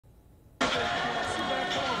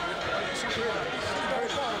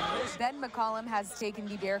again, McCollum has taken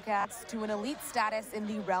the Bearcats to an elite status in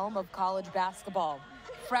the realm of college basketball.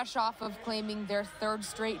 Fresh off of claiming their third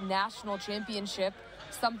straight national championship,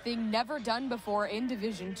 something never done before in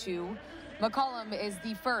Division II, McCollum is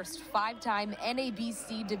the first five-time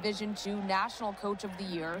NABC Division II National Coach of the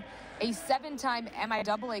Year, a 7-time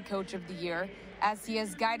MIAA Coach of the Year, as he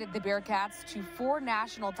has guided the Bearcats to 4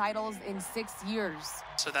 national titles in 6 years.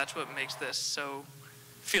 So that's what makes this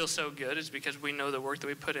feel so good, is because we know the work that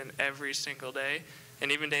we put in every single day,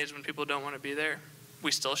 and even days when people don't want to be there,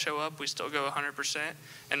 we still show up, we still go 100%.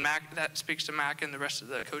 And Mac, that speaks to Mac and the rest of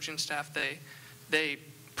the coaching staff. They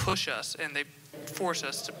push us and they force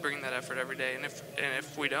us to bring that effort every day. And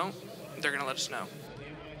if we don't, they're going to let us know.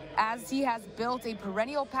 As he has built a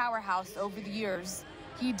perennial powerhouse over the years,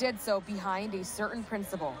 he did so behind a certain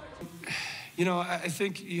principle. You know, I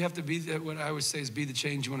think you have to be, what I always say is be the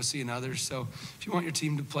change you want to see in others. So if you want your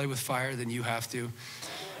team to play with fire, then you have to.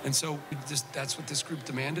 And so that's what this group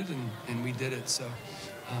demanded, and we did it. So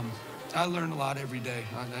I learn a lot every day,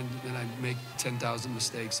 and I make 10,000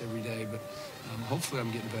 mistakes every day, but hopefully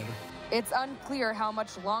I'm getting better. It's unclear how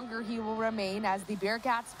much longer he will remain as the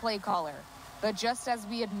Bearcats play caller. But just as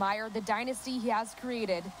we admire the dynasty he has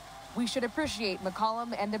created, we should appreciate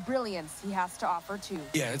McCollum and the brilliance he has to offer too.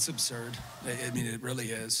 Yeah, it's absurd. I mean, it really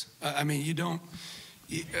is. I mean,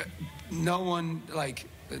 no one, like,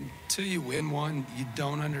 until you win one, you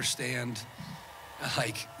don't understand,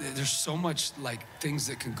 like, there's so much, like, things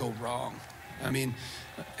that can go wrong. I mean,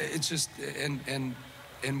 it's just,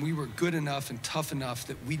 and we were good enough and tough enough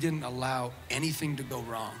that we didn't allow anything to go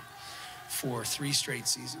wrong for 3 straight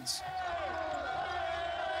seasons.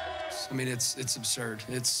 I mean, it's absurd.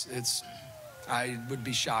 I would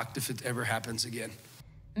be shocked if it ever happens again.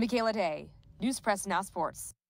 Michaela Day, News Press Now Sports.